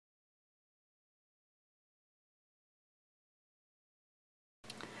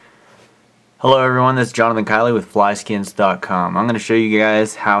Hello everyone, this is Jonathan Kiley with Skinz.com. I'm going to show you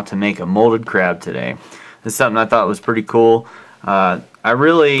guys how to make a molded crab today. This is something I thought was pretty cool. I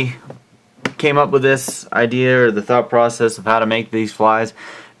really came up with this idea or the thought process of how to make these flies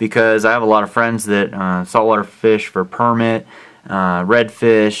because I have a lot of friends that saltwater fish for permit,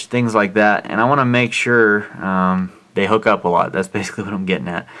 redfish, things like that, and I want to make sure they hook up a lot. That's basically what I'm getting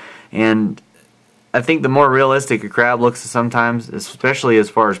at. And I think the more realistic a crab looks sometimes, especially as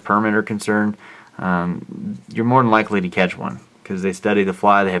far as permit are concerned, you're more than likely to catch one because they study the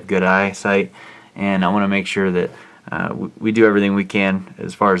fly, they have good eyesight, and I want to make sure that we do everything we can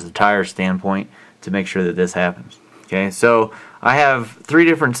as far as the tire standpoint to make sure that this happens. Okay, so I have 3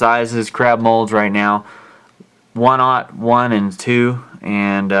 different sizes crab molds right now, 1/0, 1, and 2,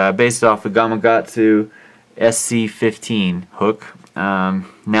 and based off the Gamakatsu SC15 hook.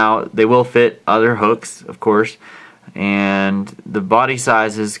 Now they will fit other hooks, of course, and the body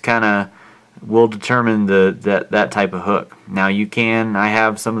sizes kind of will determine that type of hook. Now I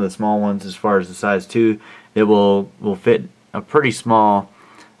have some of the small ones as far as the size 2 that will fit a pretty small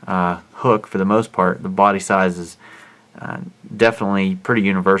hook for the most part. The body size is definitely pretty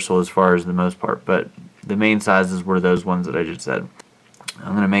universal as far as the most part, but the main sizes were those ones that I just said.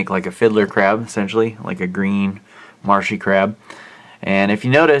 I'm going to make like a fiddler crab, essentially, like a green marshy crab. And if you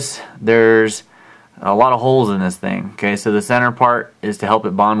notice, there's a lot of holes in this thing. Okay, so the center part is to help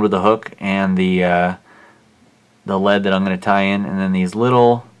it bond with the hook and the lead that I'm going to tie in, and then these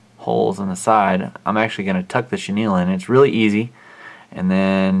little holes on the side, I'm actually going to tuck the chenille in. It's really easy, and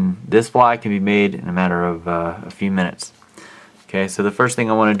then this fly can be made in a matter of a few minutes. Okay, so the first thing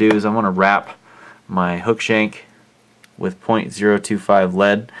I want to do is I want to wrap my hook shank with .025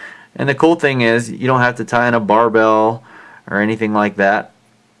 lead, and the cool thing is you don't have to tie in a barbell or anything like that,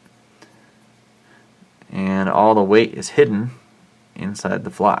 and all the weight is hidden inside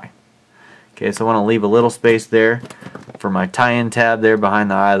the fly. Okay, so I want to leave a little space there for my tie-in tab there behind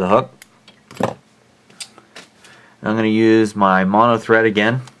the eye of the hook. And I'm going to use my mono thread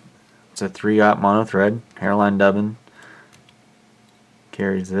again. It's a 3/0 mono thread, hairline dubbin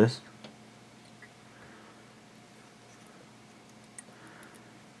carries this.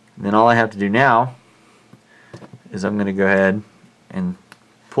 And then all I have to do now is I'm going to go ahead and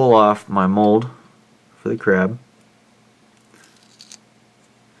pull off my mold for the crab.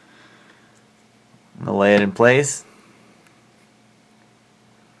 I'm going to lay it in place.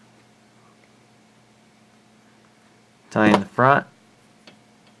 Tie in the front.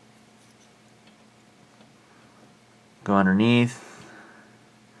 Go underneath.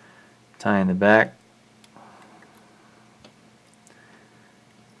 Tie in the back.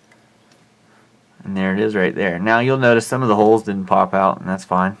 And there it is right there. Now you'll notice some of the holes didn't pop out, and that's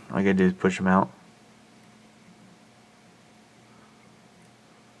fine. All I gotta do is push them out.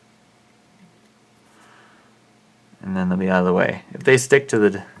 And then they'll be out of the way. If they stick to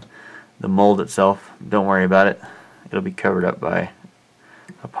the mold itself, don't worry about it. It'll be covered up by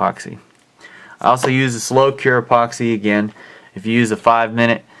epoxy. I also use a slow cure epoxy. Again, if you use a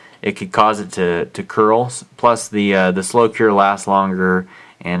 5-minute, it could cause it to curl. Plus the slow cure lasts longer,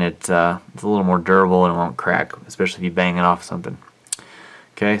 and it's a little more durable and it won't crack, especially if you bang it off something.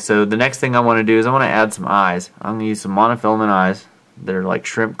 Okay, so the next thing I want to do is I want to add some eyes. I'm going to use some monofilament eyes. They're like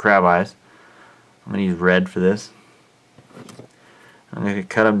shrimp crab eyes. I'm going to use red for this. I'm going to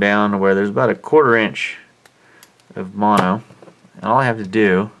cut them down to where there's about a 1/4 inch of mono, and all I have to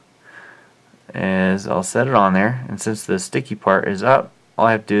do is I'll set it on there, and since the sticky part is up, all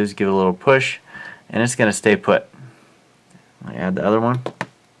I have to do is give it a little push, and it's going to stay put. I add the other one.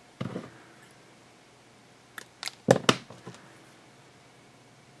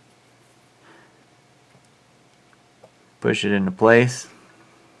 Push it into place.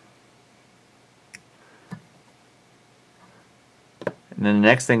 And then the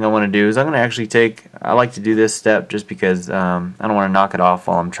next thing I want to do is I'm going to actually I like to do this step just because I don't want to knock it off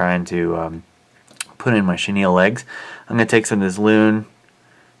while I'm trying to put in my chenille legs. I'm going to take some of this Loon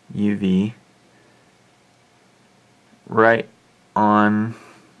UV right on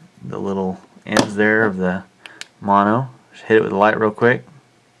the little ends there of the mono. Just hit it with the light real quick.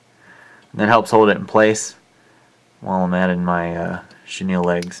 And that helps hold it in place while I'm adding my chenille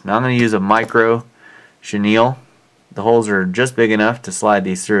legs. Now I'm going to use a micro chenille. The holes are just big enough to slide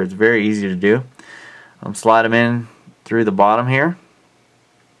these through. It's very easy to do. Slide them in through the bottom here.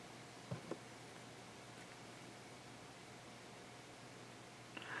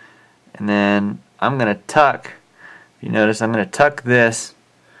 And then I'm going to tuck, if you notice, I'm going to tuck this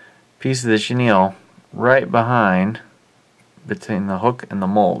piece of the chenille right behind between the hook and the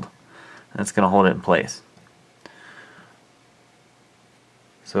mold. That's going to hold it in place.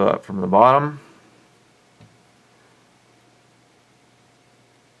 So up from the bottom,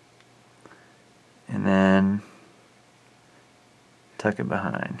 and then tuck it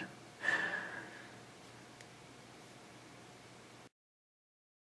behind.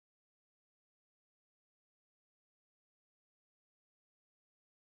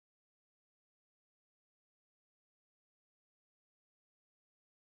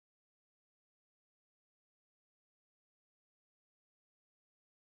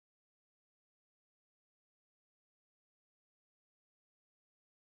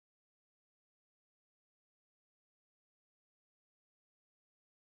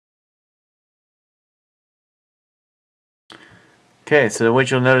 Okay, so what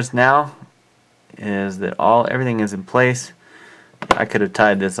you'll notice now is that everything is in place. I could have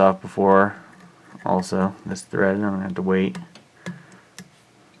tied this off before also, this thread. I'm going to have to wait.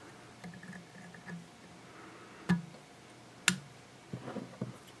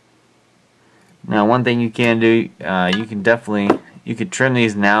 Now one thing you can do, you could trim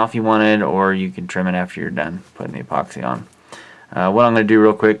these now if you wanted, or you can trim it after you're done putting the epoxy on. What I'm going to do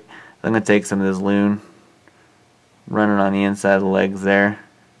real quick, I'm going to take some of this loon, run it on the inside of the legs there,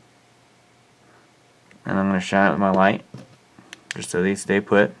 and I'm going to shine it with my light just so these stay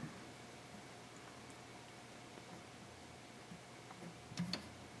put.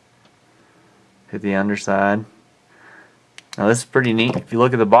 Hit the underside. Now this is pretty neat. If you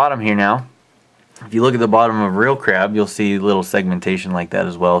look at the bottom here now, if you look at the bottom of real crab, you'll see little segmentation like that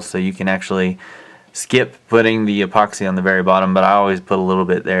as well, so you can actually skip putting the epoxy on the very bottom, but I always put a little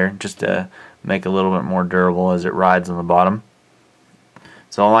bit there just to make it a little bit more durable as it rides on the bottom.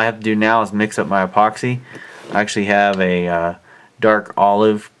 So all I have to do now is mix up my epoxy. I actually have a dark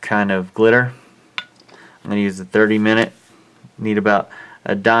olive kind of glitter. I'm going to use the 30-minute. Need about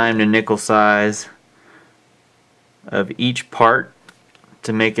a dime to nickel size of each part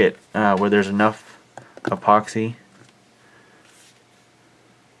to make it where there's enough epoxy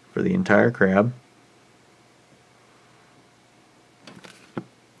for the entire crab.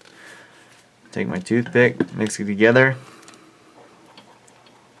 Take my toothpick, mix it together.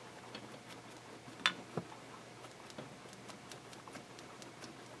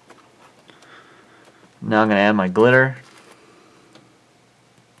 Now I'm going to add my glitter.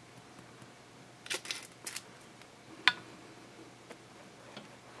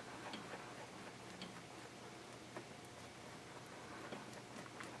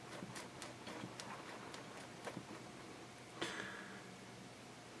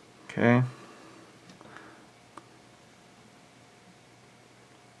 Okay.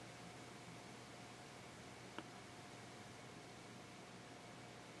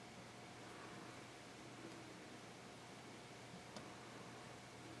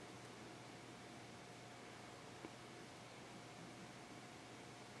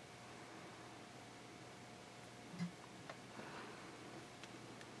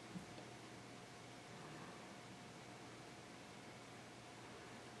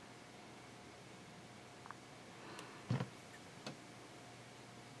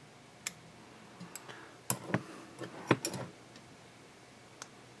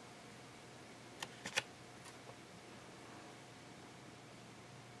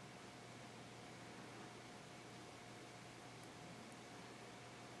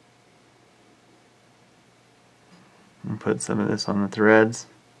 And put some of this on the threads.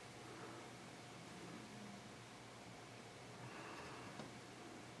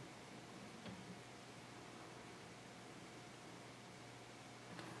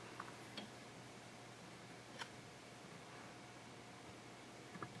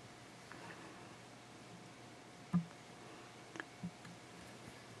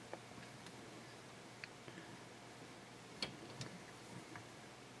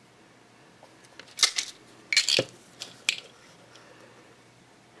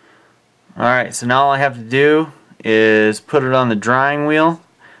 Alright, so now all I have to do is put it on the drying wheel,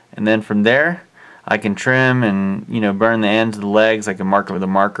 and then from there I can trim and burn the ends of the legs. I can mark it with a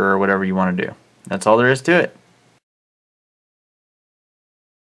marker or whatever you want to do. That's all there is to it.